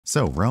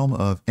So, Realm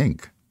of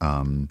Ink,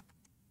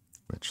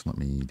 which, let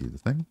me do the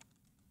thing.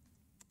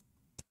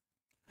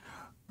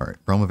 All right,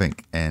 Realm of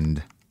Ink,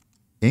 and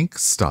Ink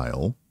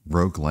style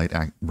roguelite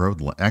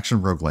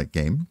action roguelite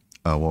game.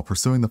 While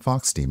pursuing the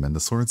fox demon, the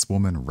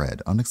swordswoman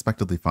Red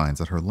unexpectedly finds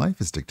that her life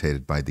is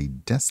dictated by the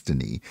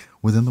destiny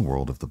within the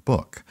world of the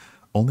book.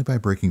 Only by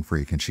breaking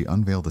free can she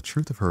unveil the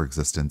truth of her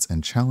existence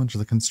and challenge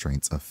the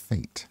constraints of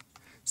fate.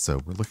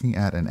 So we're looking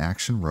at an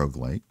action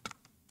roguelite.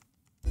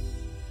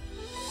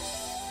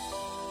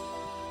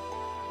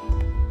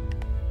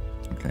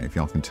 Okay, if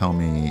y'all can tell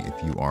me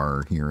if you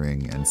are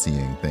hearing and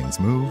seeing things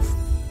move.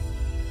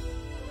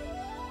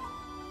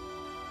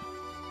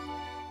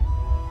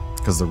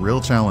 Because the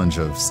real challenge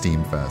of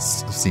Steam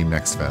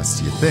Next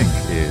Fest, you think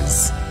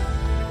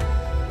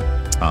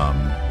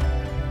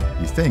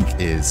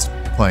is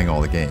playing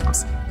all the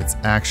games. It's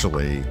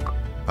actually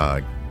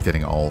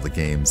getting all the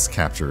games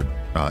captured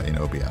in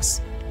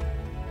OBS.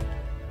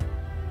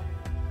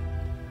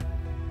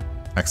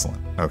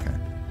 Excellent. Okay.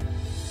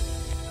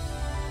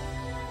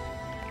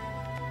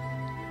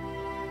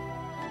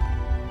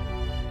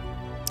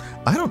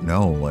 I don't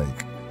know,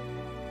 like,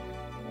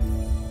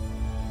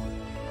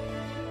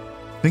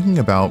 thinking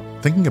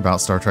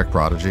about Star Trek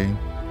Prodigy,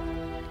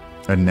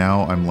 and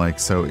now I'm like,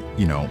 so,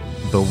 you know,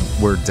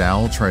 where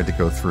Dal tried to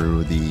go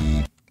through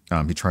the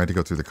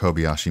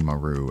Kobayashi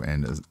Maru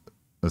and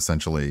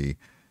essentially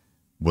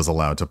was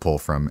allowed to pull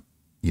from,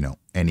 you know,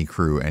 any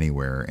crew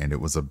anywhere, and it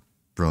was a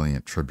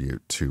brilliant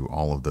tribute to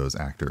all of those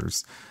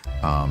actors.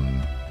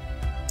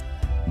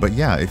 But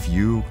yeah, if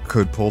you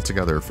could pull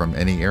together from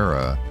any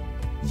era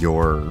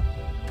your,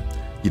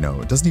 you know,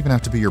 it doesn't even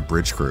have to be your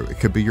bridge crew. It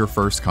could be your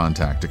first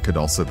contact. It could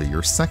also be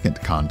your second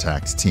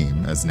contact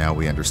team, as now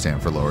we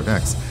understand for Lower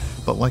Decks.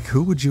 But like,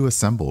 who would you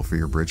assemble for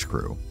your bridge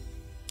crew?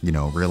 You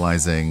know,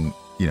 realizing,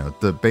 you know,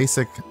 the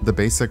basic,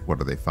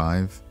 what are they,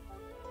 5?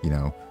 You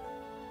know,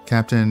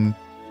 captain,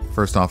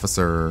 first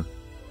officer,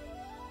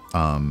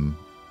 con,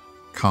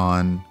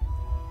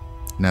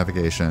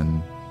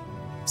 navigation,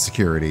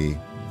 security,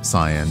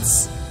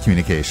 science,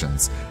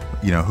 communications.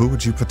 You know, who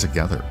would you put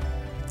together?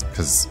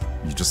 Because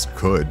you just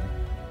could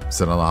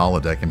sit on the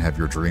holodeck and have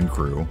your dream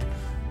crew,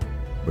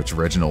 which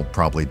Reginald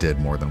probably did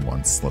more than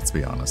once, let's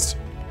be honest.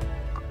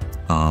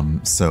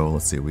 So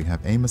let's see, we have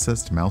aim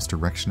assist, mouse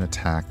direction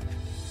attack.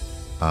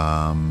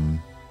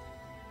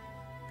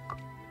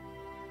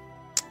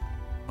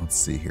 Let's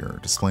see here,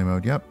 display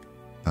mode, yep.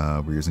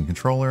 We're using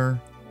controller.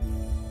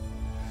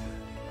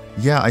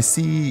 Yeah, I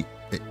see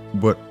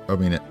what, I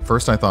mean, at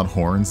first I thought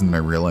horns, and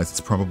then I realized it's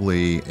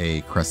probably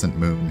a crescent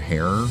moon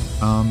hair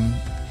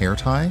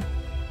tie.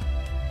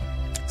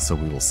 So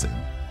we will see.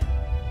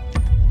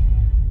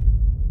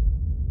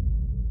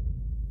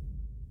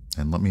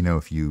 And let me know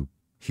if you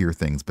hear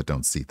things but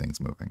don't see things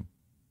moving.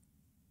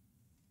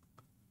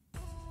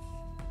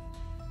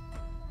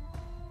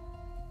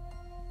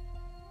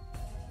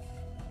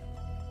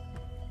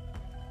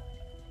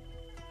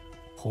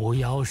狐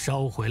妖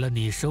烧毁了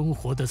你生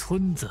活的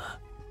村子，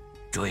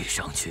追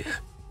上去，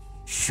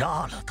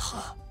杀了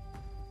他。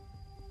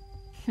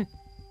哼，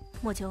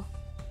莫秋，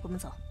我们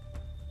走。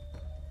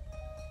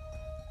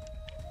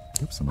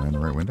 Oops, am I in the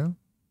right window?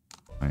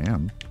 I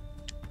am.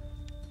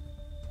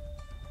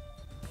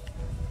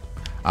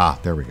 Ah,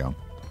 there we go.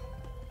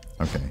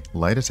 Okay,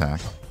 light attack.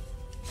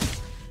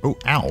 Oh,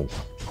 ow!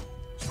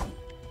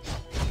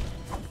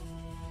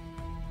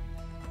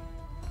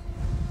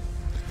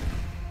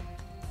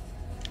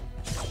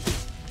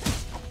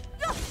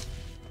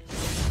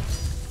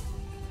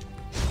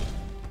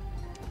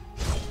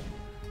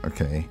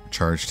 Okay,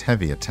 charged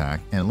heavy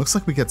attack, and it looks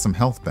like we get some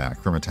health back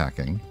from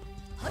attacking.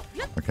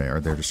 Okay, are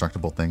there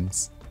destructible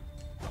things?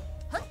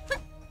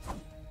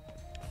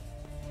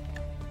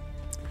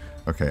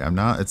 Okay,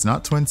 it's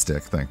not twin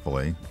stick,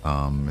 thankfully.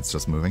 It's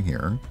just moving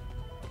here.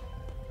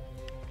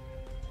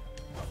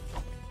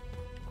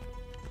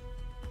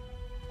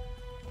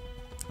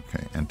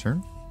 Okay,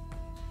 enter.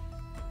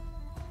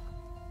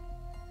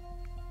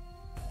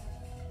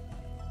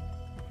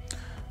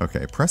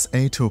 Okay, press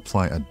A to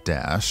apply a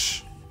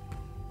dash.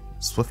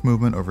 Swift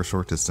movement over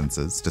short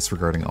distances,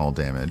 disregarding all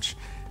damage.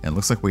 And it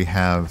looks like we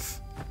have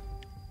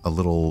a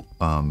little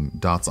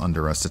dots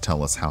under us to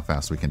tell us how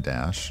fast we can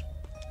dash.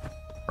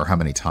 Or how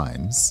many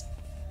times.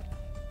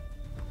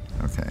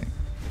 Okay.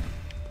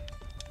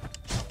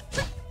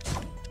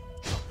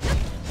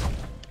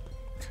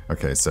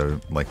 Okay,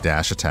 so like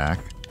dash attack.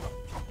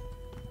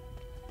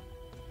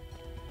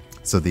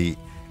 So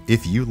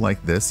if you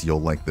like this,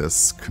 you'll like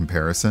this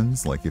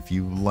comparisons. Like if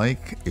you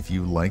like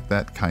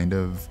that kind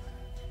of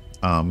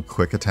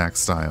quick attack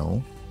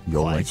style,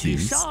 you'll like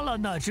these.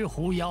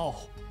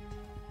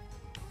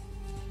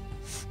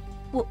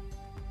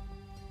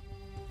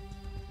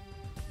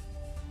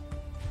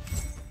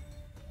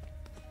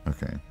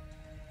 Okay.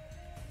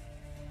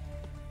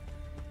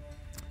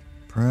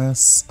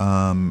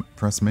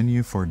 Press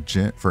menu for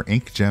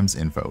ink gems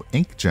info.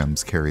 Ink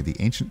gems carry the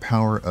ancient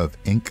power of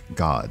ink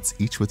gods,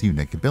 each with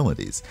unique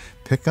abilities.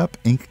 Pick up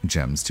ink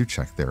gems to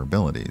check their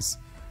abilities.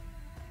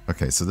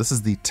 Okay, so this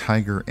is the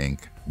tiger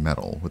ink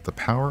Metal. With the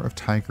power of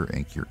tiger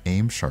ink, your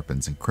aim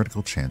sharpens and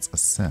critical chance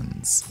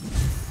ascends.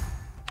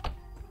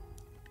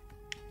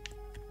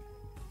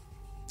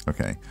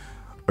 Okay.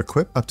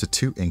 Equip up to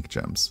 2 ink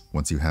gems.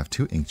 Once you have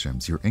 2 ink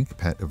gems, your ink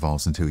pet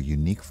evolves into a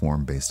unique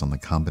form based on the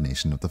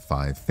combination of the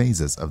 5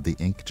 phases of the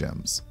ink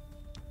gems.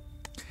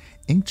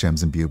 Ink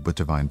gems imbued with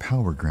divine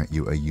power grant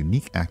you a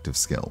unique active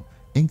skill,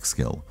 ink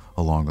skill,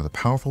 along with a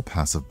powerful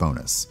passive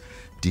bonus.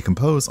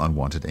 Decompose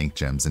unwanted ink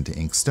gems into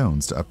ink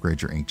stones to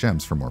upgrade your ink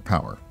gems for more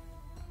power.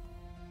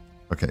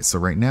 Okay, so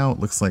right now it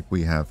looks like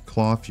we have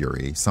Claw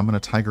Fury. Summon a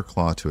Tiger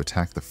Claw to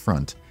attack the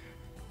front,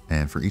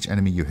 and for each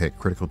enemy you hit,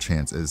 critical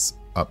chance is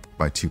up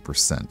by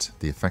 2%.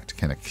 The effect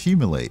can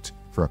accumulate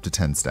for up to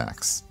 10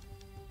 stacks.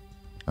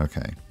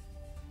 Okay.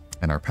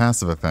 And our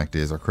passive effect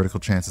is our critical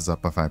chance is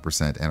up by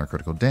 5% and our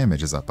critical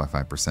damage is up by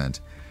 5%.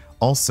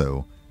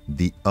 Also,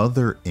 the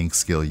other ink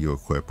skill you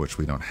equip, which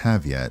we don't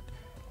have yet,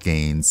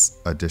 gains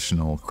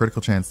additional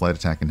critical chance, light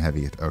attack, and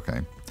heavy. Okay.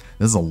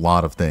 This is a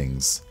lot of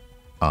things.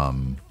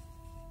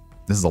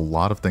 This is a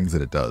lot of things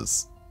that it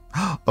does.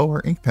 Oh,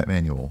 our ink pet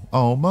manual.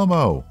 Oh,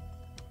 Momo.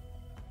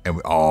 And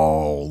we,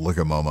 oh, look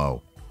at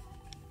Momo.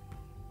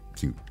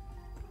 Cute.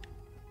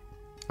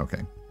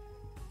 Okay.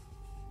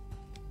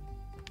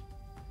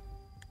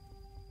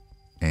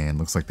 And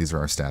looks like these are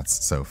our stats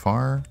so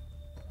far.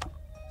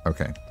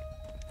 Okay.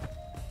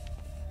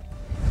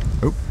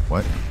 Oh,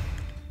 what?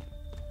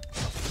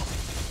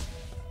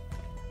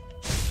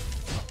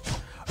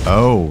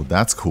 Oh,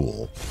 that's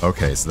cool.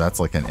 Okay, so that's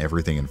like an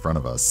everything in front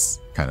of us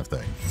kind of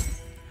thing.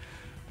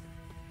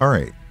 All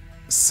right.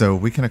 So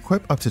we can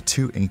equip up to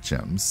 2 ink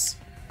gems.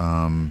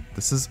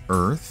 This is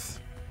earth.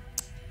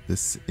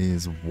 This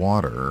is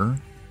water.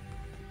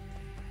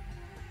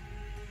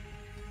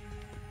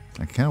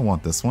 I kind of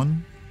want this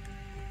one.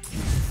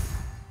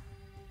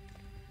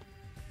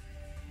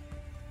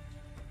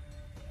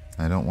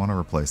 I don't want to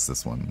replace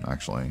this one,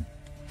 actually.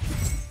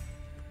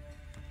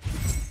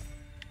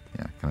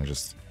 Yeah, can I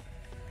just...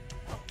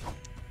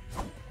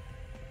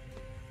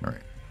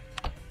 Alright.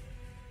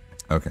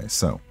 Okay,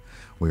 so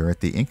we are at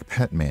the Ink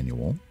Pet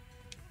Manual.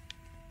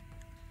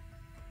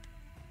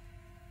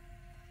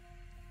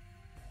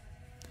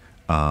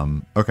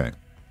 Okay.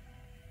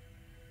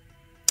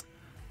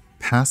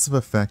 Passive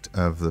effect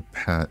of the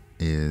pet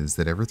is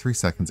that every 3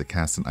 seconds it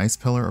casts an ice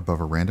pillar above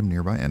a random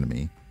nearby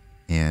enemy,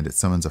 and it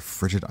summons a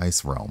frigid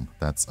ice realm.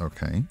 That's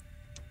okay.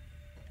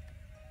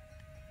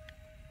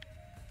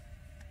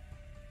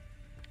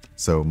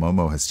 So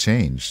Momo has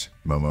changed.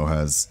 Momo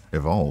has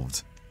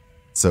evolved.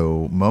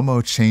 So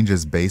Momo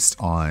changes based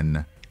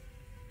on...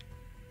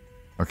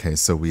 Okay,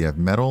 so we have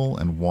metal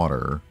and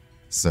water.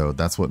 So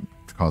that's what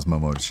caused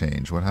Momo to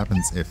change. What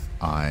happens if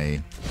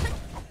I...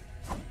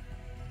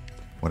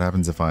 What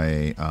happens if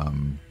I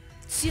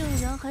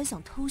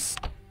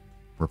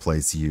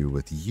replace you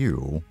with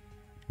you?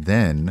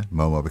 Then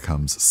Momo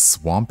becomes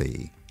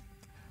swampy.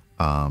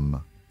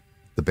 The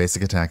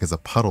basic attack is a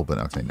puddle, but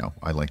okay, no,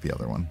 I like the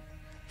other one.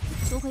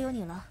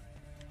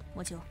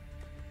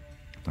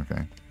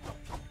 Okay.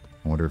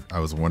 I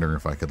was wondering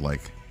if I could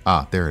like...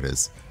 Ah, there it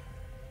is.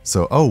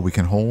 So, oh, we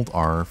can hold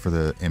R for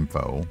the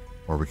info,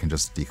 or we can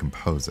just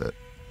decompose it.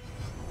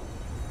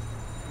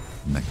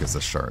 And that gives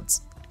us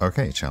shards.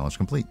 Okay, challenge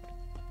complete.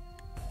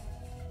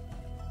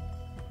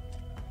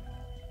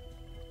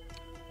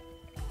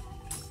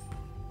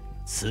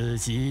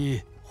 This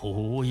集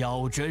狐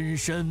妖真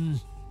身。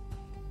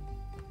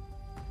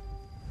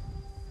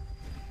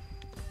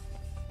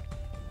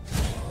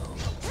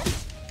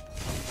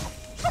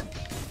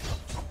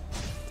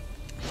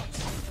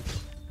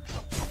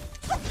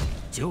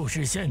就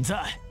是现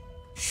在，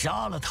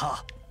杀了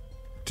他。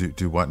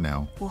Do what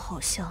now? 我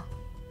好像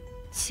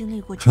经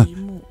历过这一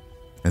幕。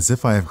As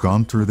if I have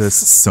gone through this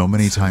so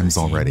many times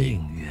already.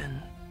 命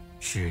运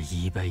是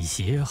已被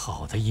写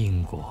好的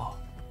因果，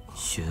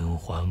循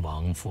环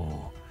往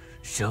复，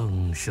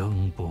生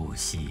生不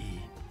息。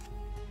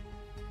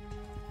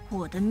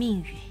我的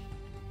命运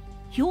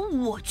由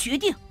我决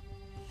定，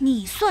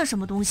你算什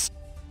么东西？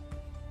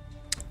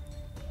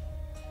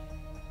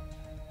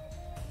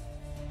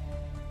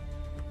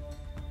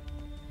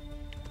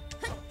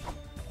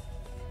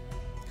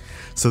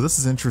 So this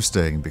is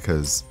interesting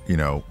because, you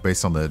know,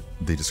 based on the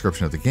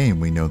description of the game,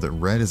 we know that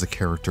Red is a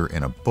character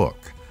in a book.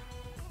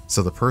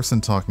 So the person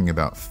talking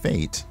about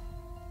fate,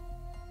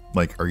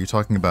 like, are you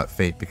talking about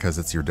fate because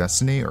it's your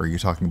destiny, or are you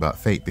talking about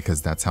fate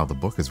because that's how the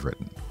book is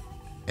written?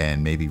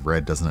 And maybe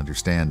Red doesn't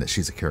understand that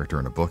she's a character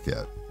in a book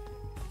yet.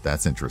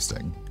 That's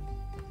interesting.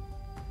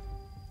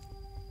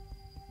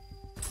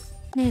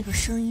 那个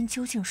声音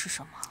究竟是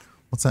什么?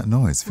 What's that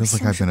noise? Feels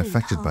like I've been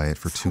affected by it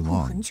for too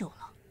long.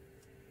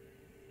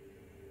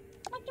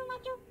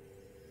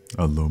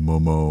 Hello,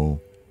 Momo.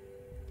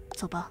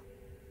 走吧，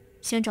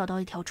先找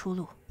到一条出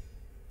路。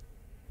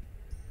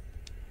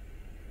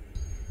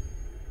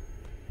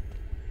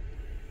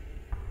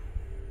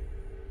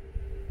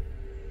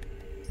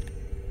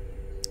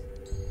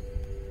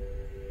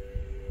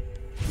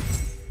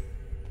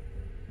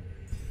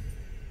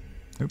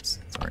 Oops,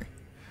 sorry.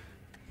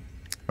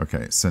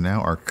 Okay, so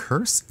now our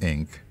curse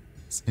ink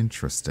It's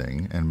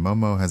interesting. And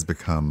Momo has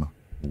become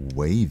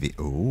wavy.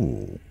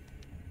 Ooh.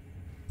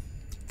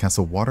 Cast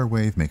a water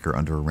wave maker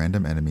under a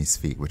random enemy's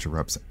feet, which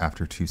erupts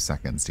after 2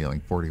 seconds,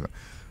 dealing 40.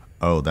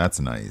 Oh, that's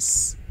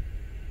nice.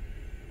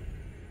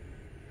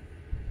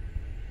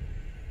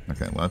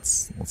 Okay,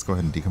 let's go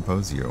ahead and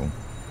decompose you.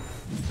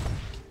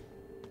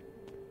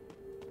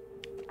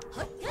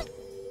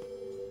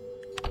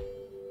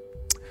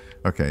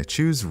 Okay,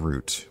 choose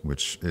route,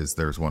 which is,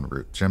 there's one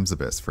route. Gems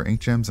Abyss. For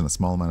ink gems and a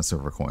small amount of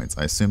silver coins.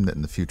 I assume that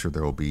in the future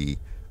there will be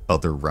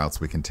other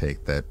routes we can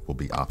take that will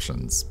be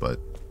options, but...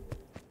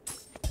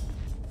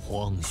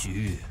 Oh,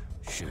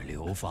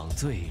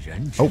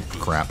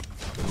 crap.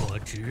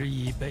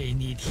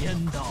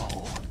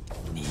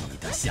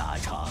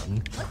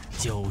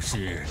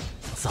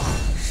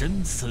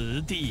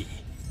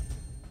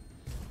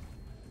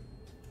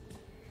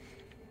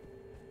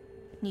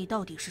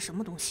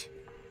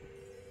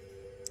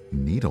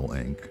 Needle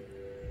ink.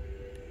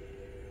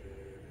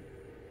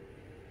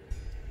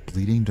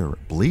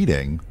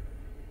 Bleeding?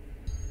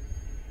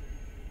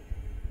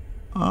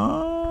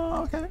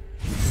 Okay.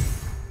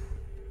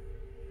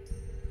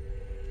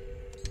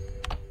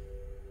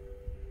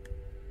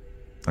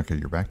 Okay,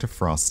 you're back to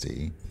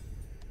Frosty.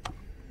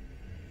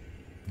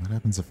 What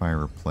happens if I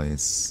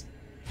replace...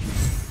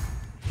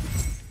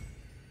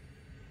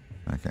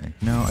 Okay,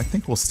 no, I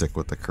think we'll stick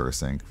with the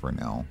curse ink for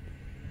now.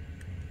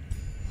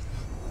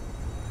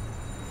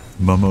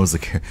 Momo's a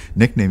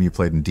nickname you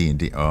played in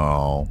D&D.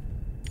 Oh.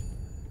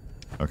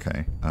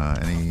 Okay,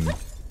 any...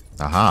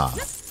 Aha!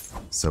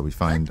 So we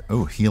find...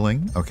 Oh,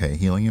 healing. Okay,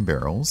 healing in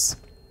barrels.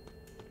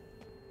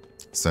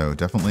 So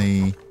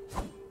definitely,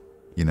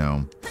 you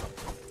know...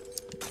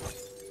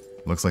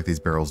 Looks like these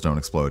barrels don't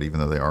explode,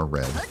 even though they are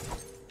red.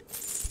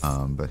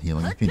 But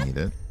healing if you need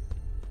it.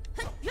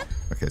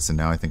 Okay, so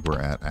now I think we're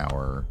at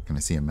our... Can I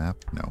see a map?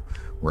 No.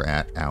 We're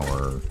at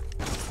our...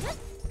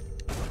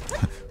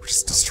 We're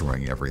just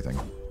destroying everything.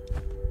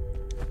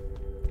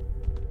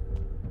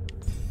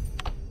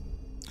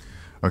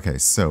 Okay,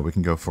 so we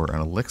can go for an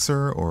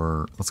elixir,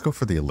 or... Let's go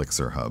for the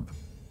elixir hub.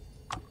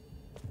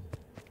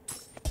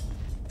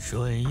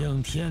 顺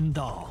应天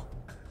道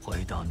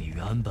回到你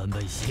原本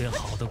被写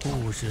好的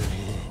故事里，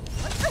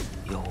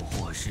又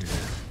或是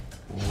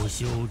无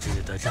休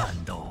止的战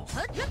斗，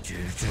直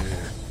至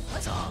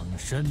葬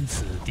身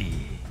此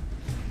地。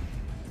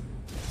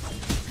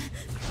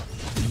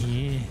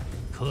你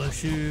可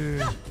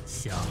是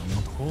想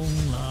通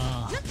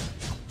了？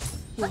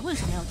我为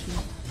什么要听你？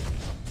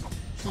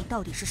你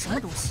到底是什么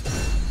东西？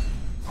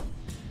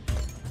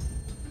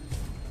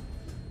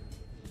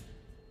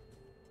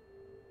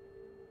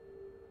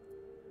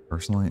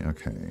 Personally,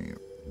 okay.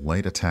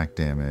 Light attack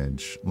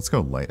damage. Let's go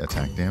light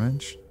attack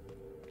damage.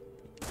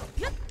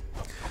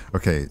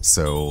 Okay,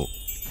 so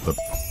the...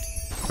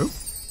 Oh.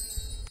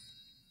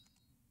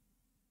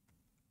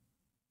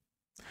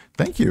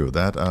 Thank you.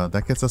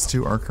 That gets us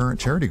to our current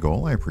charity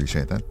goal. I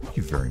appreciate that. Thank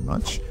you very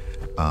much.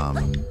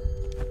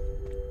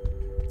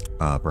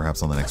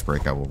 Perhaps on the next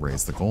break I will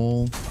raise the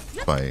goal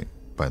by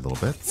little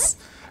bits.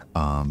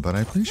 But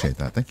I appreciate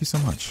that. Thank you so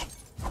much.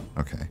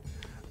 Okay.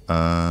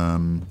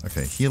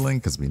 Okay, healing,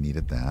 because we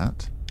needed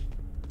that.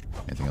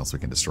 Anything else we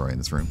can destroy in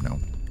this room? No.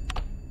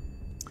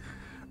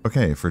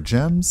 Okay, for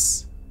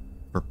gems,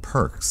 for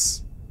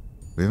perks.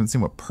 We haven't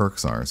seen what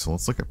perks are, so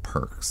let's look at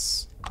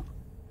perks.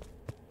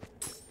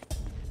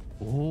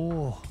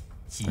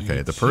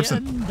 Okay, the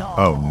person...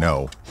 Oh,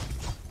 no.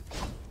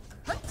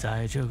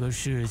 在这个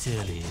世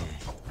界里，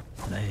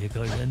每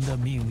个人的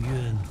命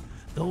运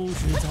都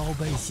是早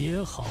被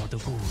写好的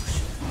故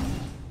事。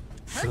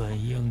顺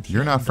应天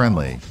道。 You're not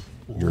friendly.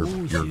 You're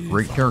a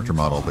great character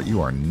model, but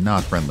you are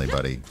not friendly,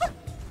 buddy.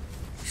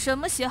 什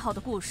么写好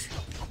的故事？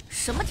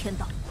什么天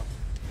道？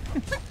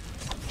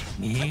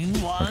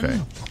 Okay.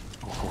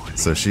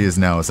 So she is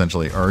now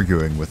essentially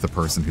arguing with the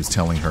person who's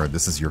telling her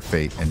this is your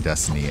fate and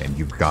destiny and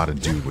you've got to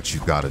do what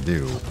you've got to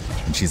do.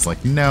 And she's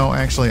like, no,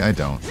 actually I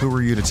don't. Who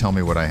are you to tell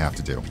me what I have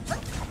to do?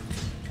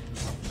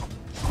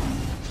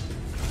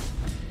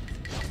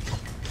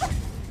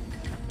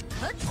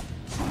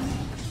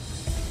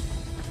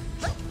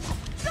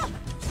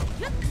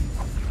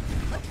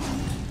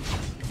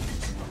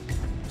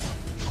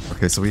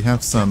 Okay, so we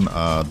have some,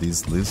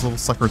 these little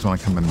suckers want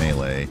to come in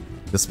melee.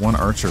 This one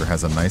archer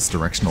has a nice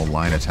directional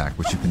line attack,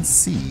 which you can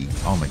see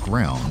on the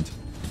ground.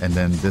 And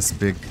then this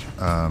big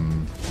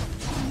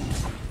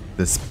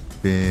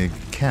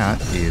cat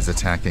is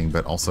attacking,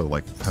 but also,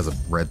 like, has a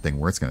red thing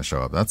where it's going to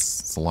show up.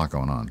 That's a lot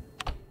going on.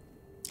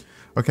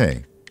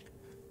 Okay.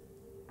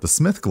 The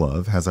Smith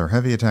Glove has our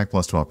heavy attack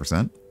plus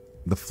 12%.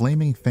 The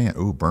Flaming Fan,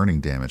 ooh,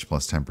 burning damage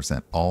plus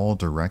 10%. All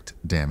direct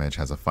damage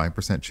has a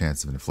 5%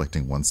 chance of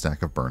inflicting 1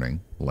 stack of burning,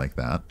 like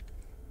that.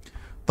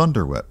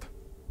 Thunder Whip.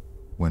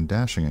 When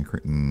dashing and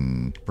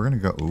we're gonna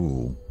go,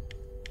 ooh.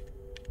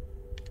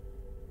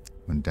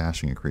 When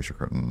dashing a creature,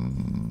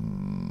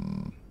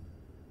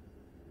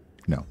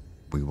 no,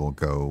 we will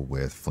go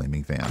with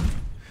Flaming Fan.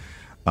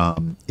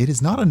 It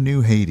is not a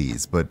new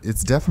Hades, but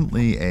it's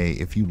definitely a,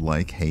 if you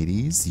like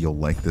Hades, you'll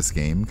like this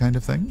game kind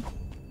of thing.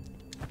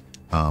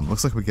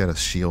 Looks like we get a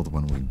shield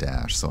when we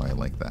dash, so I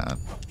like that.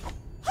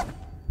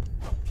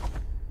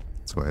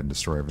 Let's go ahead and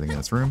destroy everything in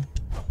this room.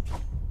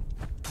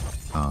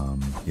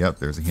 Yep,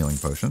 there's a healing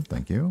potion.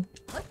 Thank you.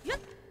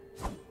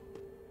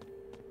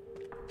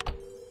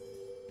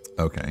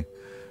 Okay.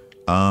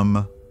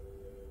 I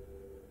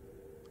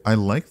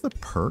like the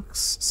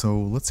perks, so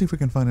let's see if we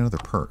can find another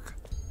perk.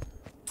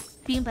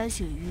 冰白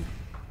雪域，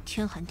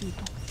天寒地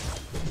冻，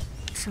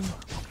生冷。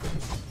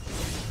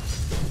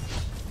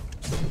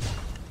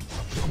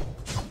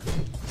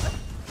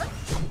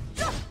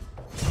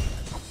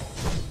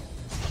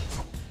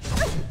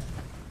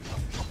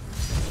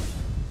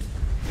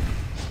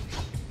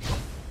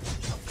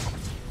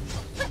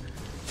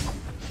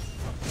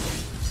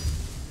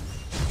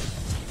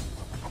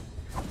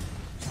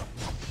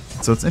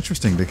So it's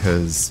interesting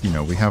because, you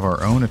know, we have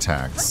our own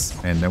attacks,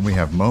 and then we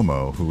have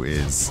Momo, who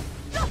is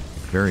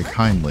very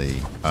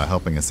kindly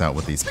helping us out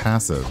with these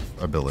passive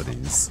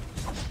abilities.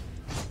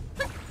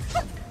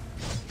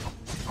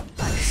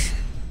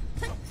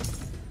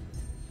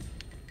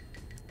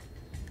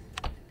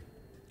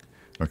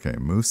 Okay,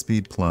 move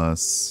speed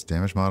plus,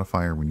 damage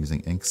modifier when using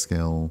ink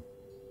skill.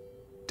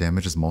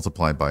 Damage is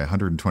multiplied by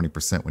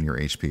 120% when your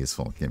HP is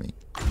full. Gimme.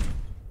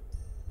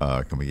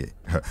 Can we get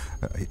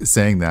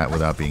saying that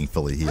without being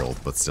fully healed,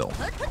 but still.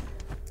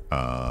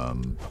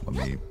 Let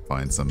me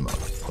find some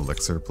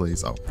elixir,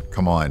 please. Oh,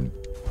 come on.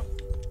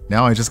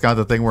 Now I just got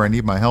the thing where I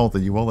need my health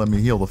and you won't let me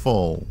heal the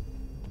full.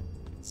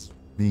 It's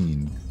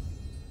mean.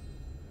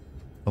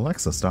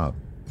 Alexa, stop.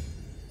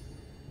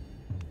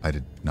 I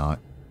did not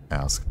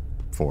ask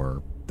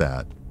for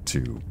that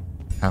to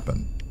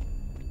happen.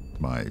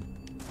 I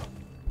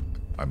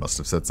must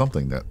have said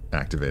something that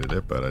activated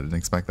it, but I didn't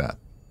expect that.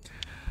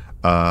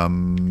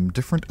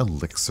 Different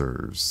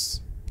elixirs.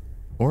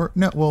 Or,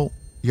 no, well,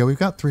 yeah, we've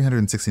got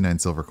 369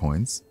 silver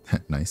coins.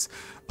 Nice.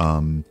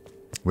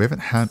 We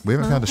haven't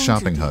found a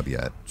shopping hub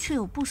yet.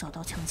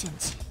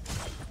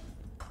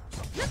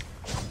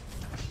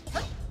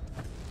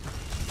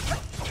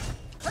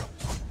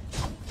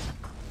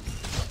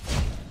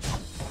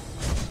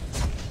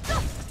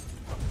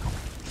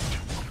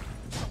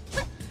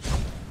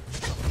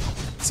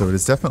 So it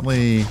is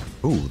definitely...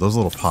 Ooh, those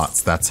little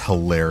pots. That's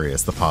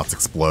hilarious. The pots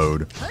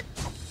explode.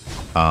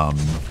 Oh,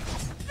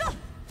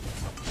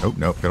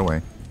 nope. Get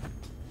away.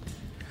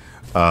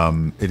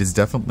 It is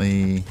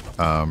definitely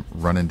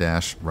run and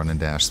dash,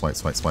 swipe,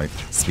 swipe, swipe.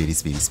 Speedy,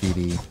 speedy,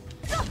 speedy.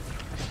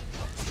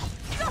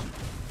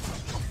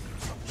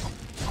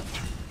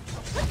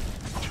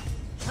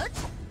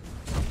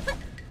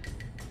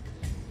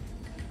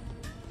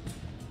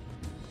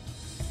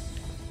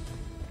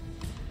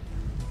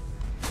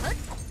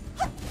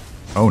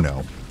 Oh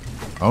no.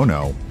 Oh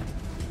no.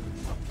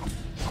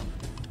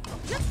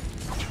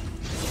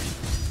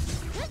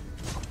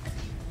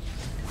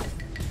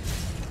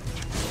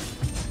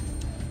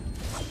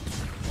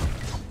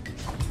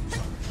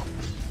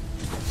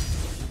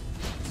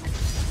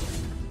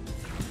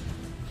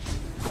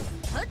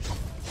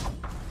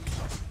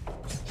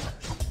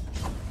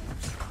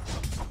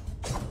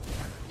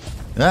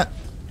 Ah.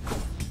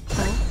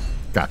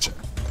 Gotcha.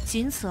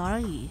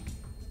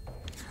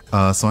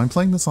 So I'm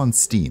playing this on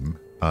Steam.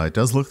 It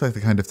does look like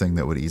the kind of thing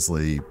that would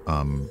easily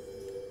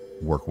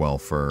work well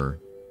for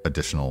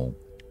additional...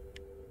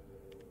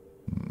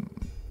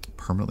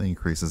 permanently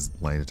increases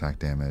light attack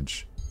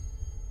damage.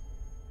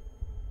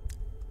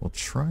 We'll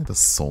try the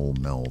Soul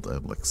Meld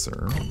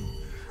Elixir.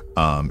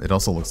 It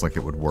also looks like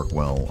it would work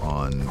well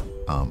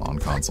on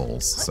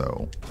consoles,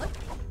 so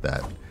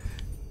that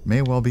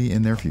may well be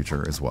in their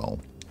future as well.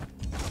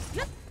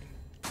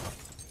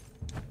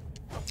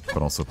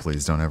 But also,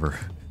 please don't ever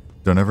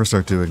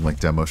start doing like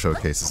demo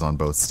showcases on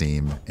both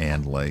Steam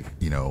and like,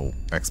 you know,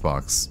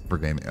 Xbox for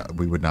gaming.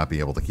 We would not be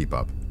able to keep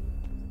up.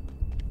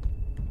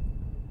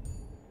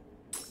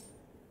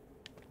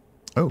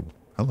 Oh,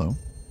 hello.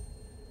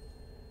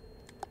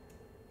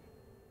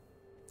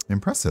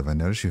 Impressive. I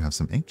noticed you have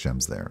some ink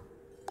gems there.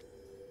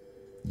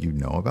 You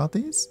know about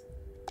these?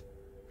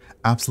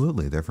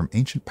 Absolutely. They're from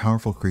ancient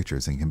powerful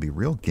creatures and can be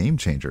real game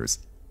changers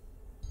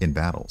in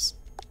battles.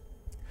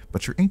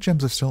 But your ink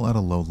gems are still at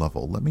a low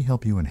level. Let me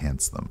help you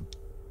enhance them.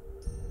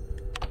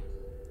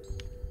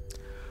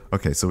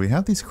 Okay, so we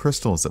have these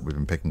crystals that we've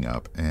been picking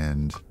up,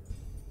 and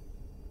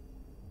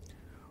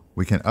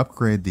we can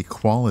upgrade the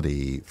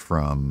quality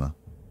from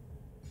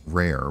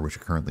rare, which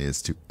it currently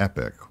is, to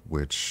epic,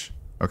 which...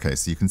 Okay,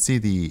 so you can see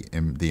the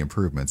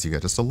improvements. You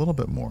get just a little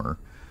bit more.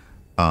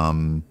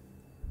 Okay,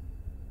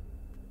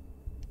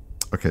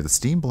 the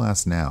Steam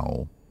Blast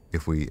now,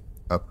 if we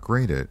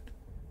upgrade it,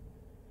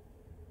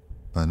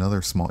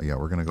 another small... Yeah,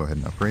 we're going to go ahead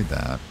and upgrade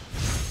that.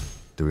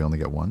 Do we only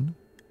get one?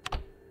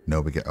 No,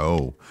 we get...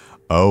 Oh,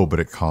 but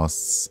it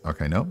costs...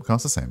 Okay, no, it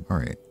costs the same. All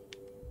right.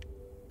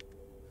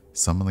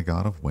 Summon the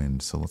God of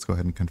Wind. So let's go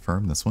ahead and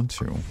confirm this one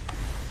too.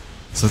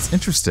 So it's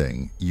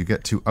interesting. You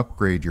get to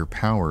upgrade your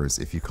powers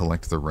if you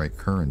collect the right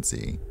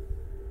currency.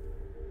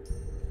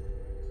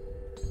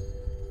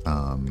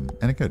 And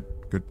a good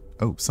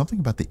Oh, something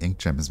about the ink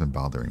gem has been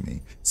bothering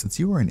me. Since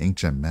you are an ink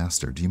gem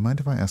master, do you mind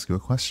if I ask you a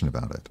question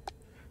about it?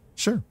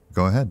 Sure,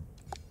 go ahead.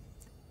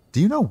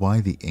 Do you know why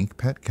the ink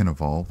pet can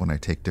evolve when I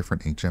take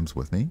different ink gems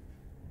with me?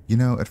 You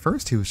know, at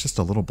first he was just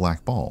a little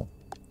black ball.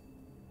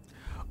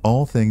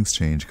 All things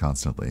change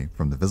constantly,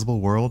 from the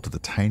visible world to the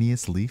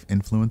tiniest leaf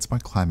influenced by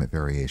climate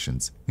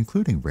variations,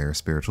 including rare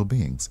spiritual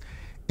beings.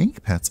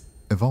 Ink pets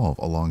evolve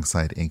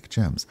alongside ink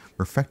gems,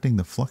 perfecting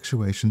the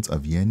fluctuations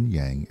of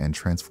yin-yang and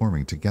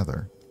transforming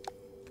together.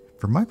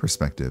 From my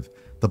perspective,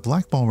 the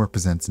black ball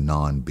represents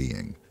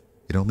non-being.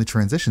 It only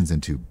transitions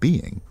into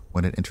being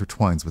when it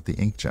intertwines with the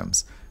ink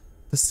gems.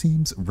 This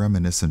seems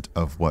reminiscent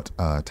of what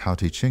Tao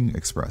Te Ching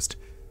expressed.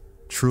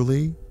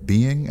 Truly,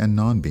 being and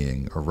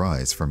non-being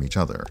arise from each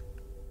other.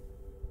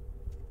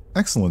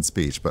 Excellent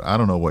speech, but I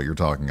don't know what you're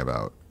talking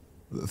about.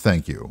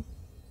 Thank you.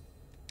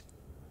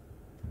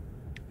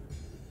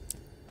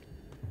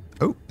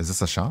 Oh, is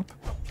this a shop?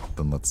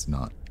 Then let's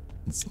not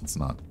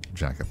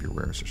jack up your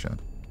wares, Shashed.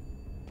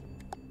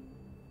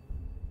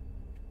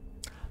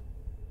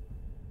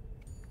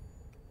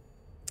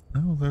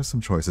 Oh, there's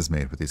some choices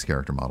made with these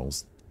character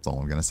models. That's all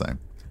I'm gonna say.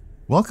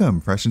 Welcome,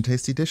 fresh and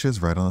tasty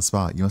dishes right on the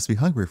spot. You must be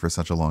hungry for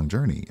such a long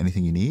journey.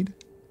 Anything you need?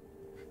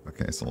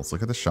 Okay, so let's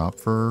look at the shop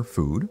for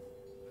food.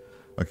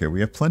 Okay, we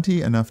have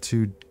plenty enough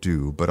to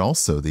do, but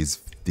also these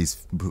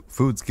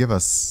foods give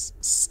us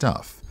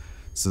stuff.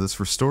 So this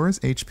restores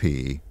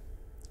HP,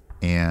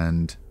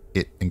 and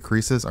it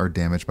increases our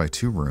damage by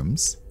 2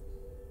 rooms.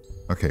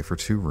 Okay, for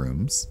 2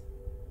 rooms.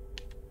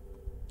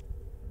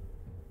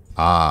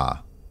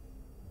 Ah.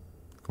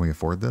 Can we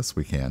afford this?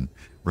 We can.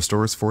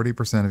 Restores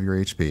 40% of your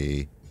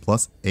HP,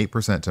 plus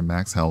 8% to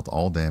max health,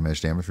 all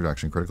damage, damage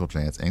reduction, critical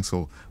chance, ink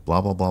skill,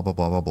 blah, blah, blah, blah,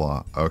 blah, blah,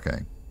 blah.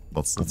 Okay,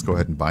 let's go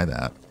ahead and buy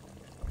that.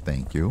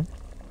 Thank you.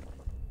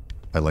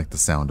 I like the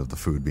sound of the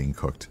food being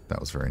cooked. That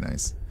was very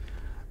nice.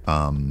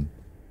 And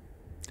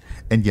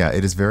yeah,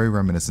 it is very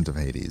reminiscent of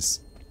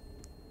Hades.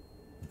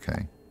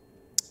 Okay.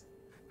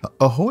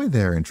 Ahoy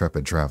there,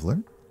 intrepid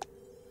traveler.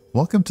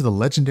 Welcome to the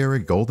legendary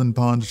Golden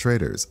Pond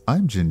Traders.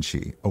 I'm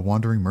Jinchi, a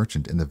wandering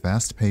merchant in the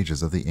vast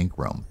pages of the Ink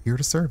Realm, here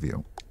to serve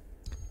you.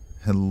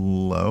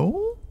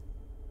 Hello?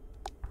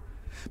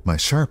 My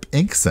sharp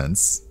ink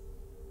sense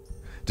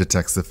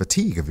detects the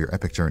fatigue of your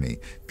epic journey.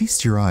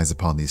 Feast your eyes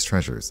upon these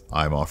treasures.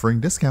 I'm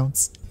offering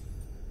discounts.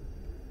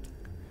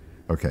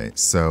 Okay,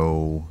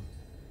 so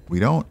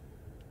we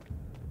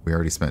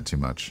already spent too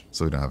much,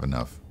 so we don't have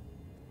enough.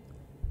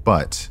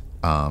 But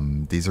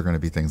these are going to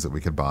be things that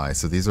we could buy.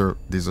 So these are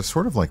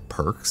sort of like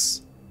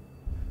perks.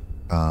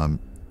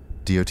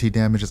 DOT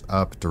damage is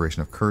up,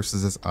 duration of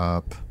curses is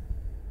up,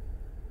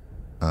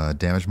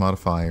 damage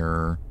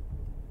modifier.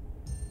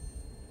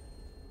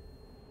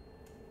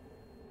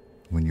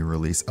 When you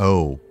release,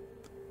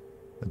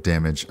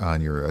 damage on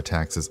your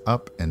attacks is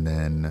up, and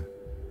then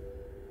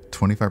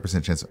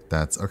 25% chance.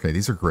 That's okay.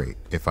 These are great.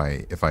 If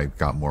I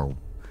got more,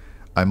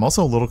 I'm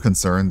also a little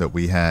concerned that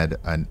we had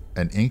an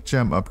ink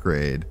gem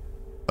upgrade,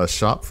 a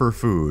shop for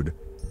food,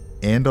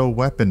 and a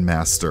weapon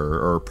master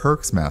or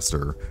perks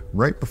master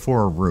right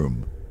before a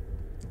room.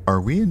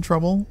 Are we in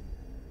trouble?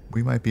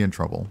 We might be in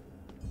trouble.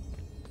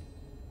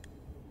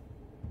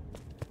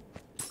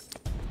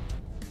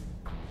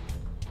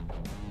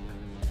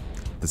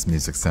 This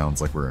music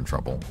sounds like we're in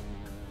trouble.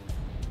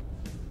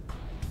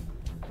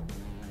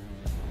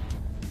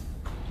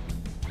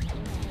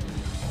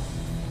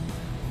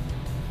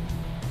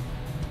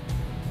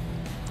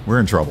 We're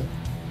in trouble.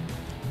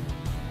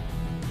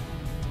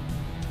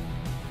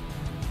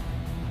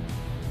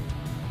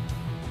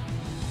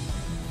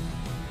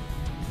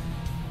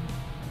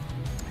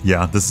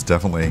 Yeah, this is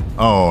definitely...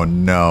 Oh,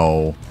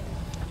 no.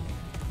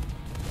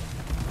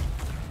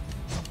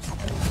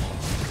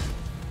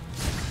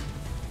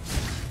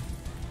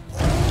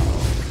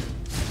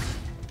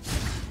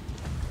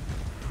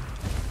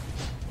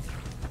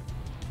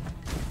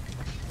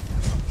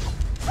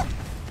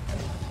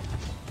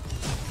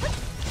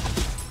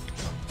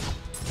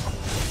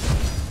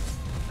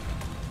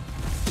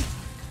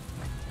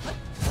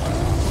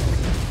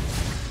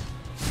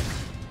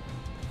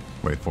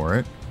 Wait for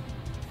it.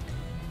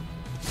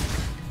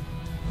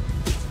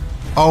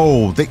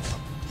 Oh,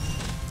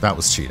 that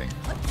was cheating.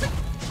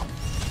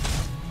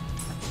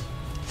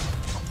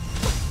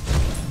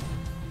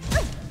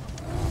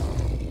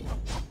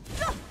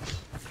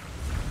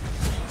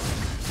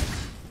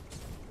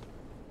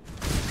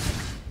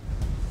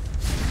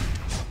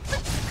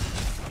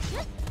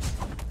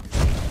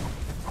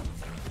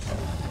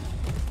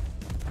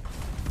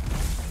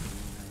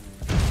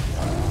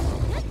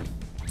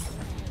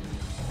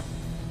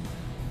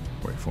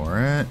 Wait for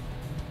it.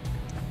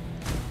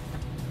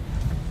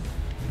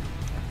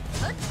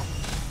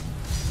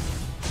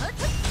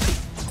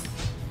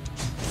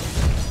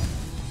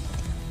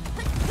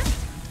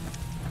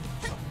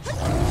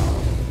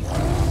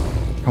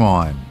 Come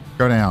on,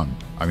 go down.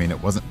 I mean,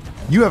 it wasn't...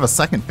 You have a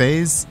second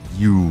phase?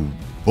 You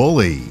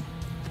bully.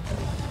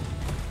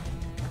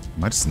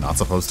 Am I just not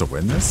supposed to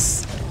win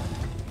this?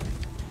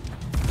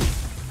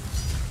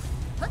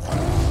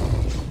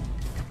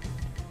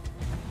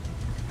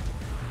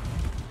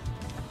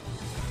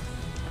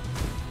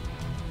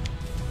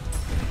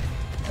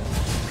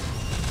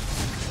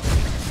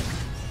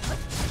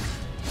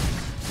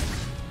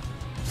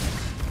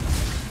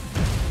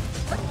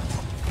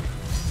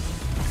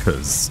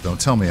 Because don't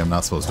tell me I'm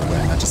not supposed to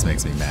win. That just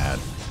makes me mad.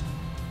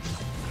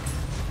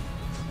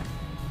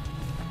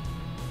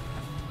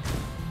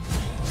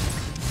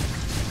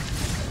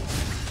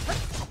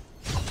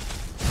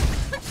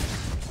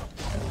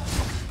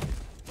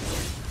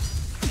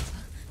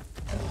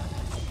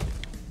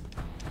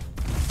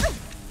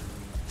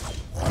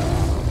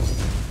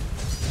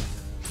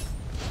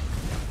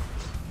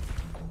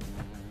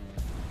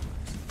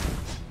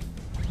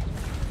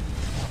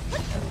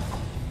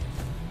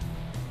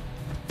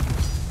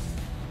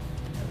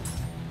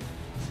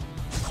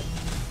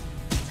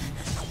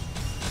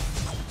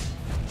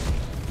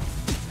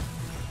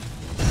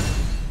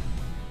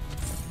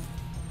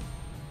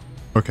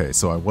 Okay,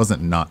 so I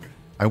wasn't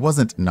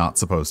not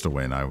supposed to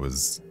win. I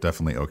was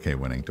definitely okay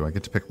winning. Do I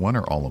get to pick one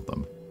or all of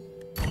them?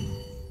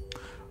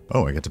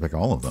 Oh, I get to pick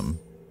all of them.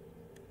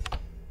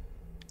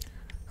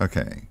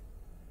 Okay.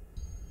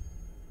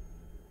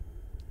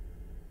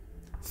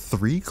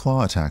 3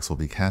 claw attacks will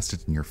be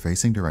casted in your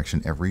facing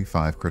direction every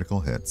 5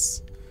 critical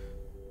hits.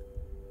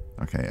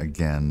 Okay,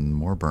 again,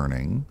 more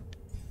burning.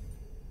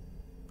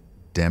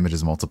 Damage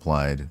is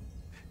multiplied.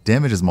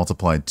 Damage is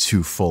multiplied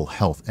to full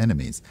health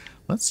enemies.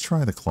 Let's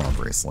try the claw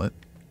bracelet.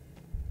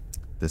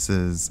 This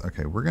is...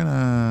 Okay, we're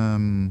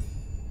gonna...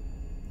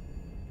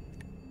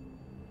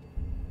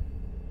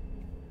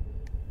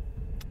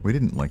 we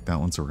didn't like that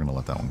one, so we're gonna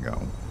let that one go.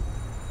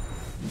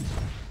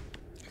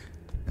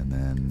 And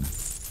then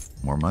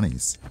more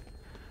monies.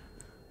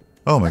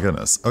 Oh my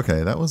goodness.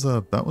 Okay, that was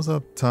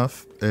a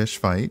tough-ish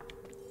fight.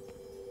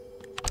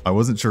 I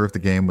wasn't sure if the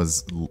game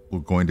was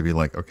going to be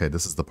like, okay,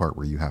 this is the part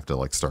where you have to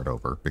like start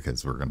over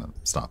because we're gonna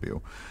stop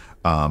you.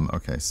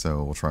 Okay,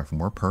 so we'll try for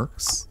more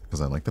perks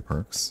because I like the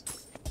perks.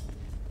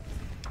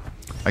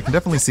 I can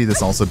definitely see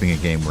this also being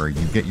a game where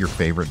you get your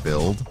favorite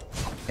build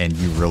and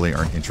you really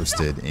aren't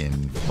interested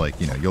in, like,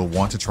 you know, you'll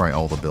want to try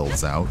all the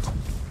builds out.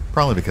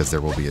 Probably because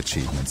there will be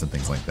achievements and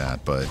things like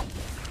that, but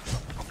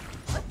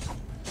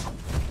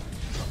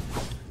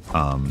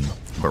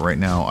right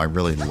now I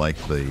really like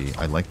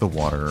the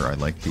water, I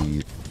like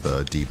the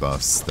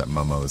debuffs that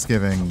Momo is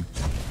giving.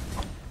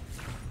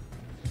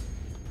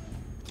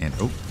 And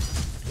oh.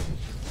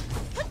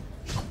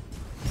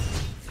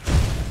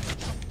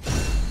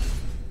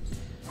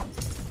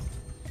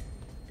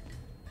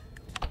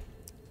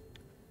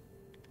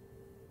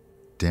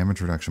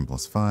 Damage reduction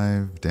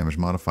 +5. Damage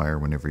modifier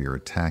whenever you're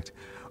attacked.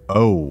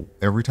 Oh,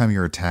 every time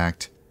you're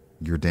attacked,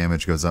 your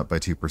damage goes up by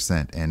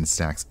 2% and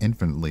stacks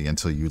infinitely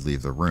until you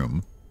leave the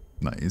room.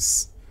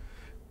 Nice.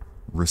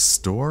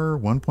 Restore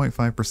 1.5%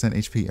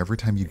 HP every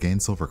time you gain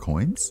silver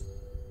coins?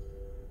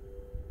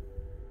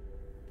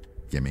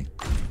 Gimme.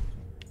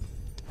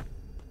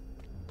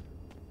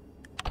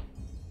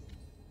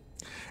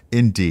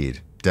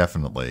 Indeed,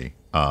 definitely.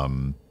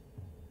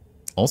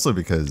 Also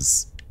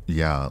because...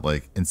 yeah,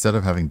 like, instead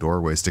of having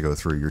doorways to go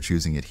through, you're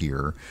choosing it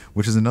here,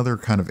 which is another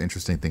kind of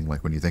interesting thing,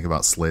 like when you think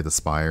about Slay the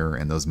Spire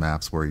and those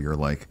maps where you're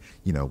like,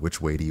 you know, which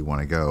way do you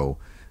want to go?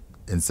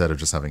 Instead of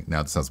just having,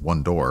 now this has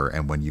one door,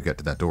 and when you get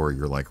to that door,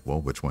 you're like,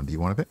 well, which one do you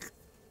want to pick?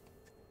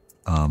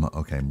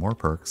 Okay, more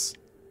perks.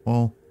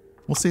 Well,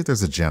 we'll see if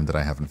there's a gem that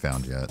I haven't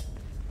found yet.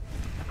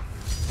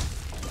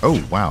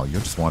 Oh, wow, you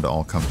just wanted to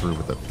all come through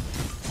with it.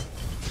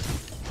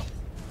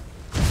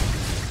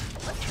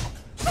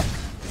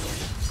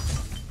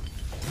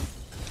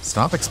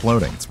 Stop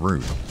exploding, it's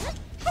rude.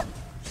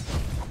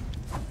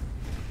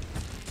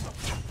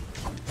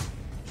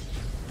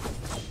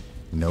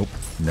 Nope,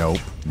 nope,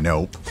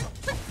 nope.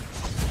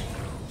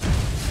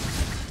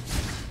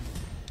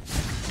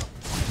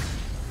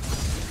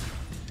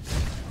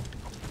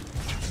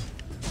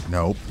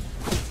 Nope.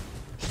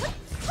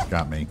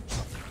 Got me.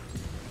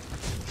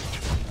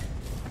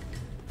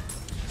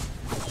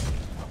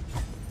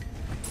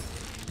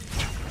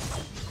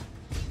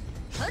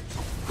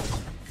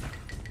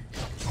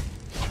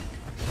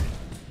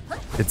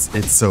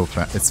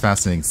 It's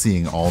fascinating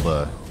seeing all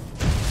the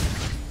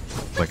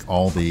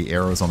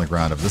arrows on the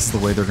ground of this is the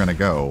way they're gonna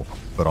go,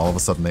 but all of a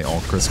sudden they all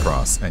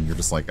crisscross and you're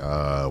just like,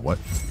 what?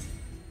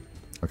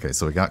 Okay,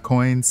 so we got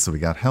coins, so we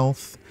got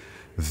health,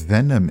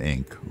 venom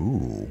ink,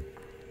 ooh,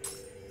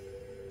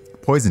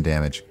 poison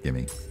damage,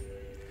 gimme.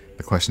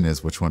 The question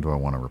is, which one do I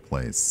want to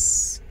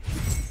replace?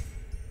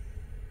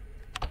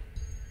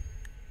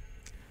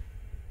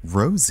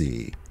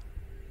 Rosie.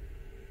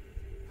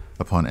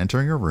 Upon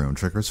entering a room,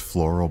 triggers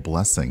Floral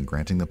Blessing,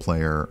 granting the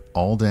player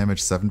all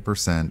damage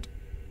 7%,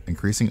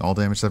 increasing all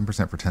damage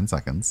 7% for 10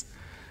 seconds.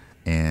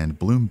 And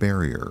Bloom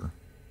Barrier,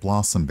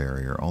 Blossom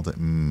Barrier, all day.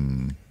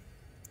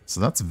 So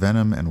that's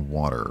Venom and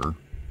Water.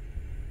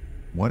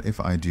 What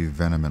if I do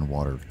Venom and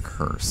Water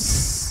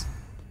Curse?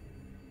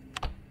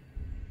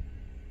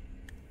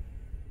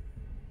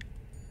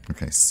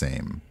 Okay,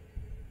 same.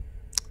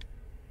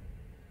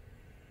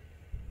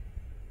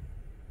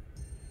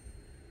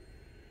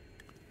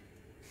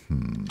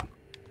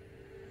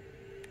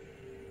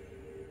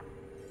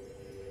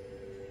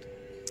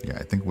 Yeah,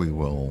 I think we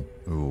will...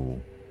 Ooh.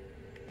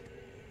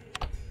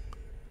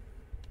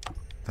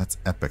 That's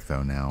epic,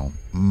 though, now.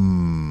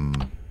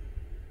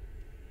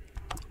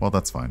 Well,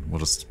 that's fine.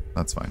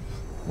 That's fine.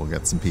 We'll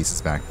get some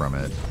pieces back from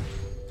it.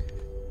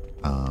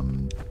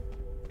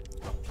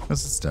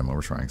 This is demo.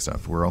 We're trying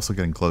stuff. We're also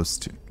getting close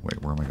to...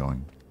 Wait, where am I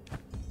going?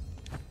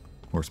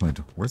 Where's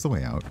the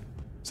way out?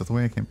 Is that the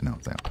way I came? No,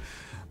 it's out.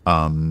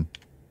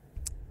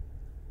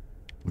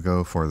 We'll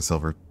go for the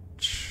silver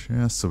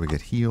chest so we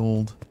get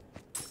healed.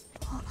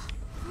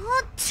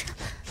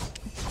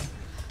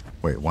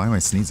 Wait, why am I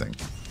sneezing?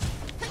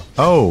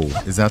 Oh,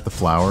 is that the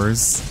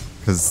flowers?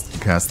 Because you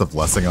cast the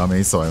blessing on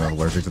me, so I'm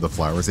allergic to the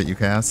flowers that you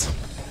cast?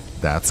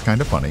 That's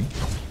kind of funny.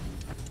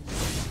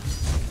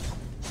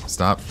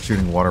 Stop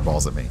shooting water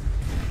balls at me.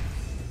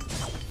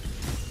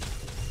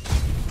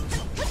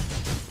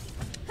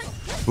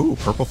 Ooh,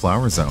 purple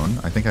flower zone.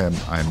 I think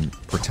I'm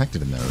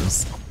protected in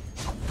those.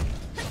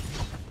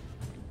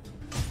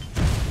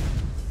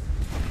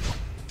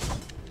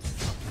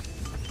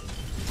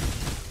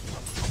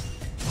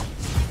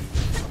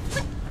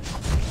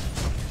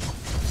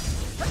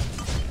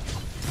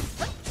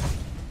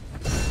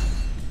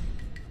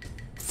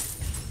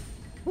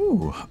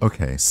 Ooh,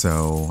 okay,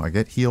 so I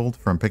get healed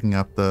from picking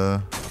up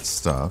the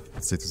stuff.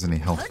 Let's see if there's any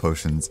health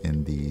potions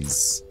in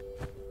these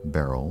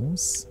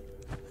barrels.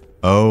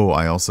 Oh,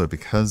 I also,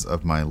 because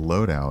of my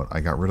loadout, I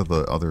got rid of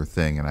the other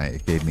thing and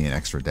it gave me an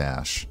extra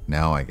dash.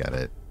 Now I get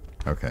it.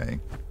 Okay.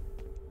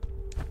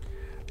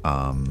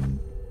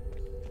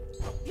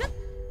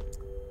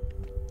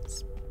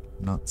 It's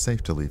not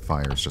safe to leave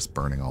fires just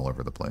burning all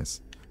over the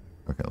place.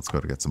 Okay, let's go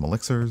to get some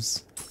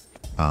elixirs.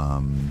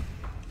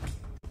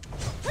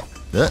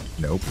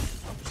 Nope.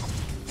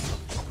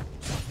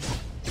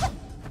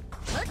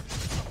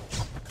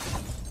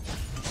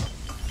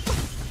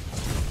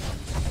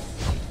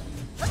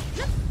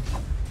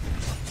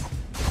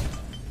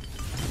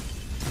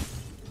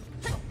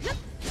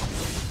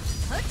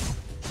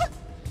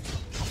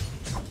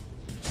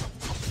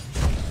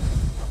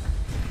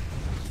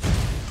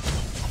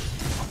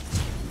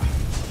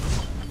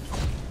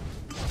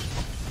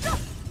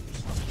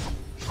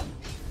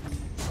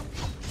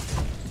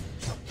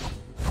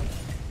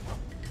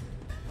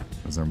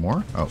 Is there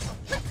more? Oh.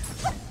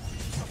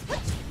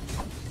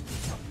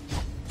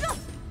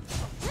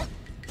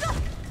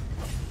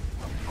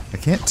 I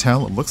can't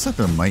tell. It looks like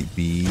there might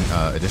be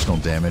additional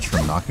damage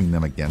from knocking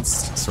them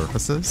against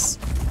surfaces.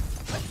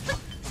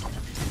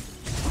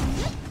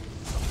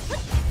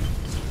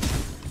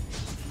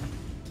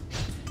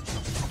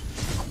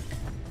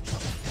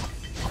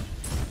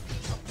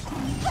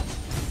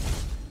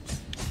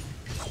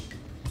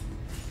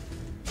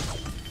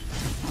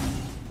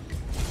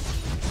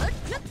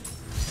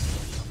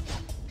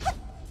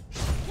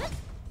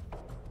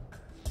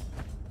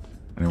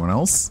 Anyone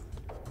else?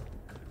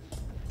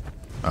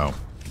 Oh.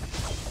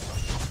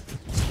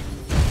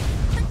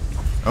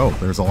 Oh,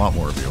 there's a lot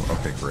more of you.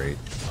 Okay, great.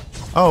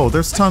 Oh,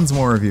 there's tons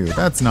more of you.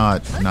 That's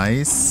not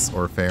nice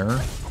or fair.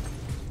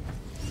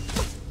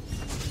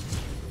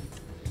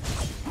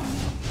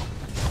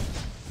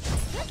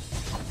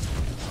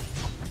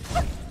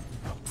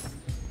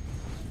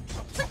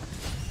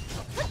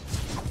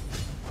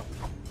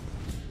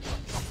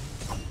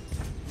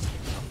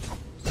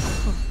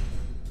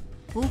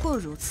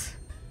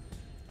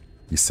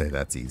 You say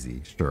that's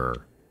easy. Sure.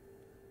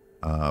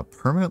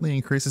 Permanently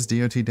increases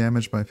DOT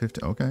damage by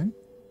 50. Okay.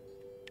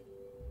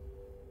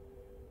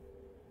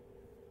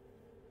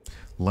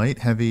 Light,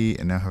 heavy,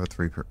 and now have a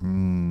 3 per...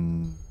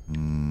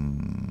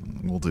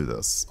 We'll do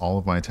this. All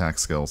of my attack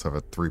skills have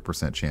a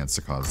 3% chance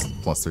to cause...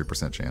 plus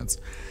 3% chance.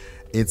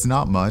 It's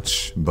not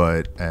much,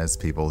 but as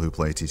people who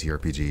play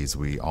TTRPGs,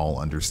 we all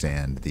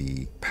understand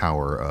the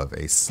power of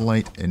a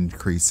slight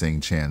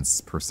increasing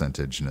chance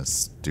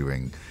percentageness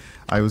doing...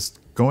 I was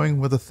going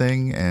with a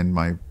thing and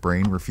my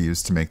brain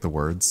refused to make the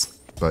words,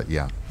 but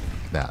yeah,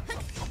 that.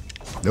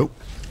 Nope.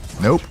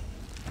 Nope.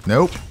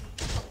 Nope.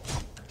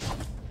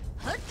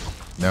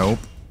 Nope.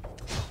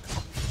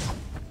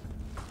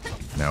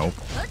 Nope.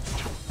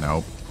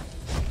 Nope.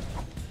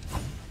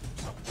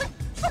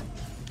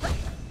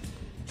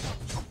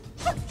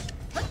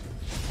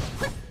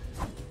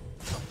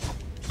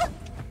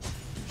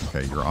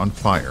 Okay, you're on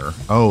fire.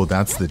 Oh,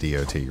 that's the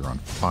DOT. You're on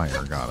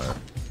fire. Got it.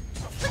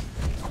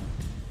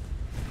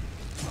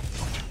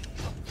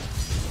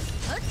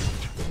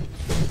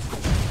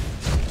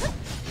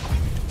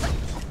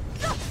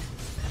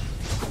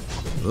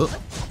 Ugh.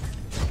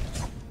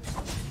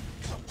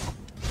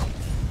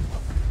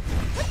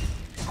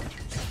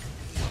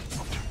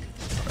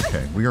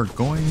 Okay, we are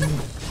going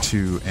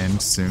to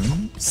end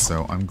soon,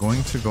 so I'm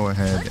going to go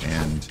ahead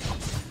and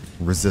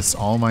resist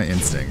all my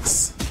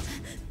instincts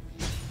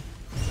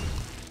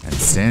and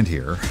stand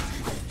here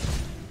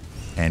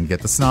and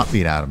get the snot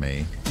beat out of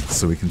me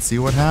so we can see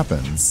what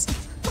happens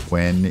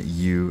when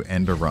you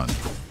end a run.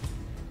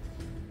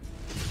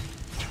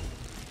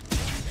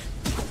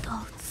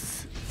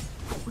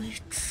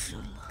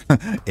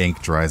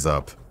 Ink dries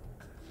up.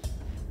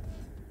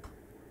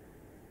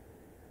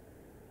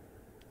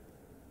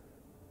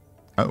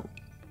 Oh.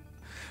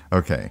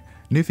 Okay.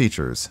 New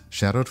features.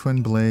 Shadow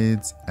Twin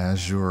Blades,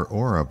 Azure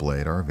Aura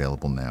Blade are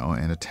available now,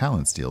 and a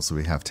Talent Steel. So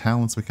we have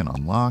talents we can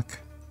unlock.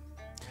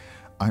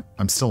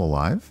 I'm still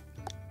alive?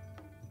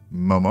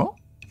 Momo?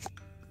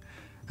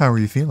 How are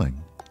you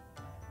feeling?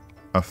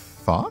 A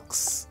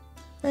fox?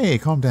 Hey,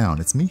 calm down.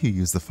 It's me who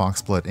used the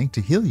fox blood ink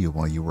to heal you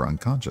while you were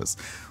unconscious.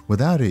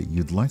 Without it,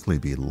 you'd likely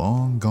be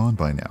long gone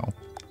by now.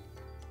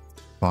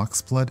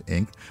 Fox blood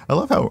ink? I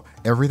love how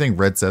everything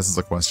Red says is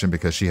a question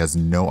because she has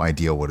no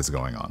idea what is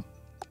going on.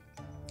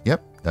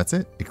 Yep, that's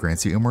it. It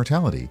grants you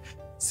immortality.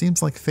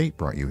 Seems like fate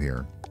brought you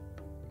here.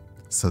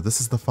 So this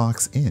is the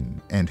Fox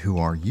Inn, and who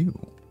are you?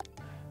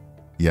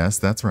 Yes,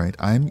 that's right.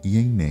 I'm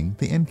Ying Ning,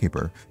 the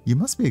innkeeper. You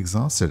must be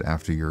exhausted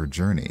after your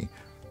journey.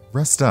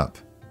 Rest up.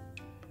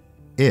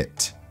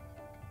 It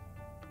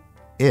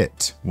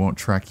won't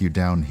track you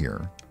down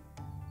here.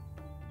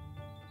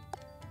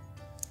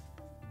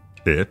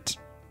 It?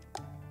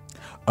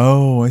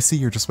 Oh, I see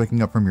you're just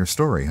waking up from your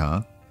story,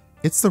 huh?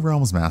 It's the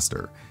Realm's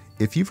Master.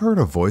 If you've heard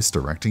a voice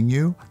directing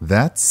you,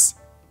 that's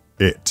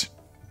it.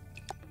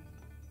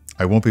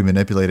 I won't be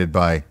manipulated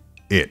by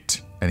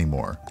it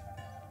anymore.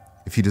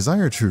 If you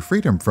desire true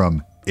freedom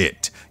from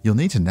it, you'll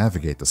need to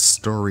navigate the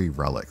story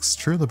relics.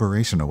 True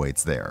liberation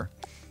awaits there.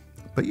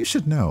 But you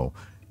should know,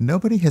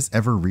 nobody has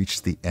ever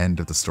reached the end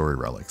of the story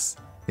relics.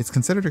 It's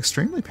considered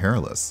extremely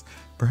perilous.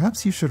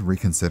 Perhaps you should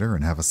reconsider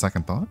and have a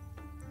second thought?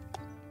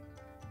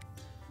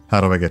 How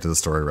do I get to the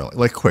story relic?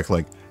 Like, quick,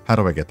 like, how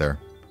do I get there?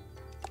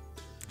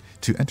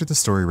 To enter the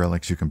story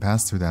relics, you can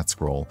pass through that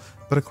scroll,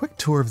 but a quick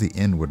tour of the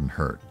inn wouldn't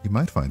hurt. You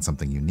might find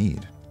something you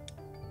need.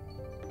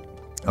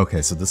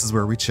 Okay, so this is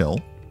where we chill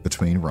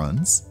between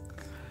runs.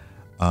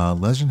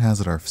 Legend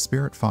has it our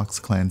Spirit Fox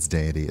Clan's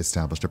deity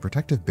established a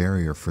protective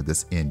barrier for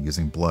this inn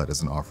using blood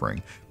as an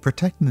offering,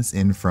 protecting this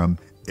inn from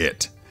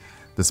it.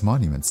 This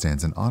monument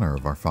stands in honor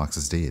of our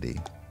Fox's deity.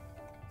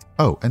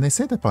 Oh, and they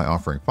say that by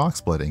offering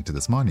fox blood ink to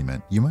this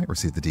monument, you might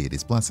receive the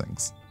deity's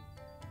blessings.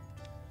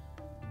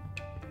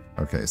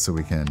 Okay, so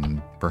we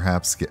can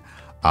perhaps get...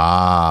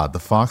 Ah, the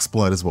fox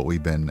blood is what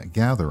we've been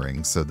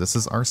gathering. So this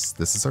is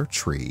our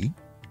tree.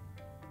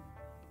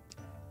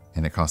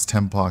 And it costs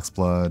 10 fox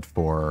blood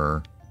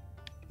for...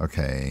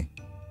 Okay.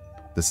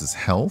 This is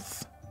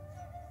health.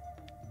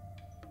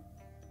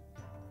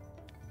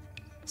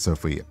 So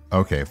if we...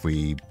 Okay, if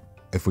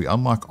we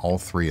unlock all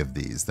 3 of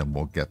these, then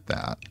we'll get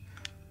that.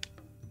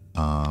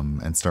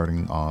 And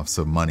starting off,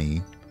 so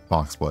money,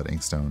 fox blood,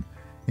 inkstone.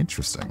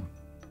 Interesting.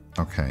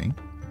 Okay.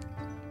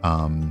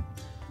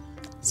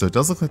 So it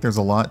does look like there's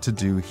a lot to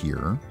do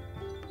here.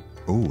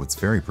 Oh, it's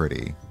very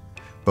pretty.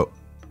 But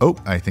oh,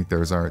 I think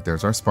there's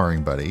our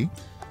sparring buddy.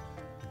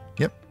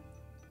 Yep.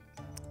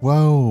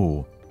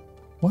 Whoa.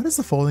 Why does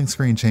the folding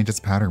screen change its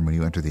pattern when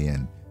you enter the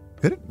inn?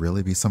 Could it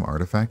really be some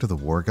artifact of the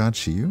war god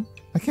Shiyu?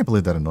 I can't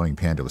believe that annoying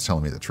panda was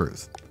telling me the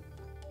truth.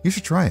 You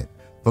should try it.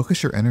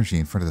 Focus your energy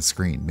in front of the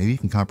screen. Maybe you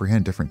can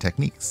comprehend different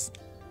techniques.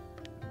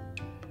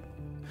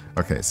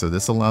 Okay, so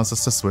this allows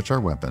us to switch our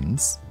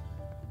weapons.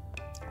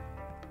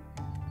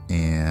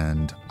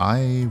 And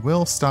I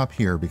will stop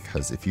here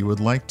because if you would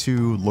like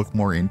to look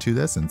more into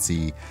this and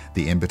see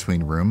the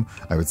in-between room,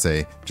 I would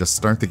say just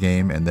start the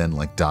game and then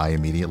like die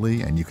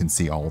immediately and you can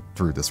see all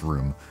through this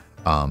room.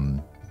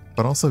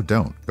 But also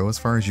don't. Go as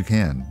far as you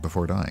can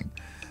before dying.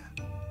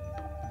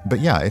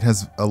 But yeah, it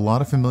has a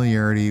lot of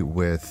familiarity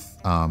with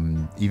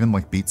even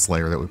like Beat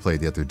Slayer that we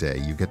played the other day.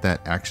 You get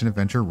that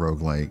action-adventure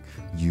roguelike,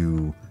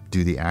 you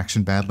do the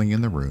action battling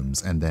in the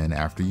rooms, and then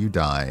after you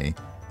die,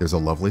 there's a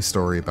lovely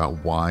story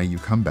about why you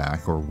come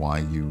back or why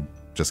you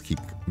just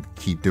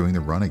keep doing the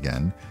run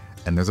again.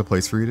 And there's a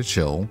place for you to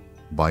chill,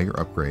 buy your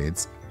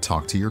upgrades,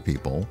 talk to your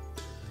people.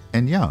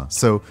 And yeah,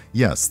 so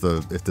yes,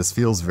 if this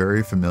feels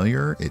very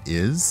familiar, it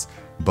is,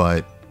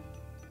 but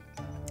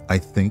I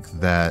think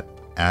that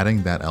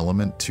adding that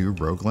element to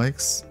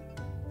roguelikes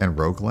and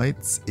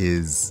roguelites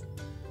is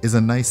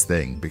a nice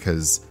thing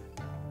because,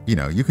 you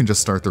know, you can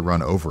just start the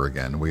run over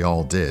again. We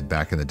all did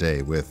back in the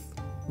day with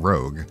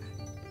Rogue.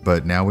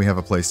 But now we have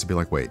a place to be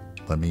like, wait,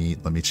 let me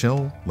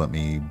chill, let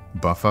me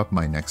buff up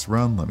my next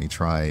run, let me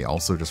try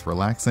also just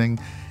relaxing,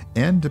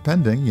 and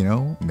depending, you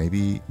know,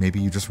 maybe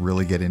you just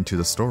really get into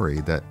the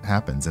story that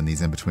happens in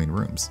these in-between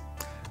rooms.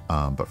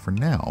 But for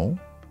now,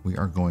 we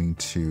are going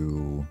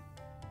to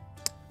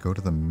go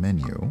to the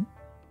menu.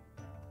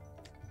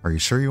 Are you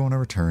sure you want to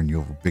return?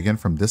 You'll begin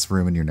from this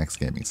room in your next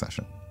gaming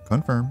session.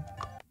 Confirm.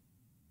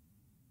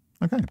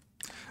 Okay.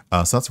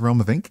 So that's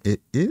Realm of Ink.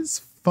 It is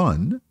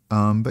fun.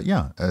 But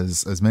yeah,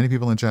 as many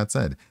people in chat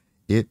said,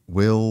 it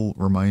will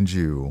remind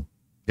you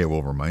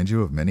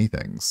of many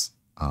things.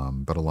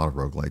 But a lot of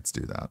roguelites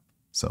do that.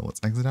 So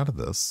let's exit out of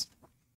this.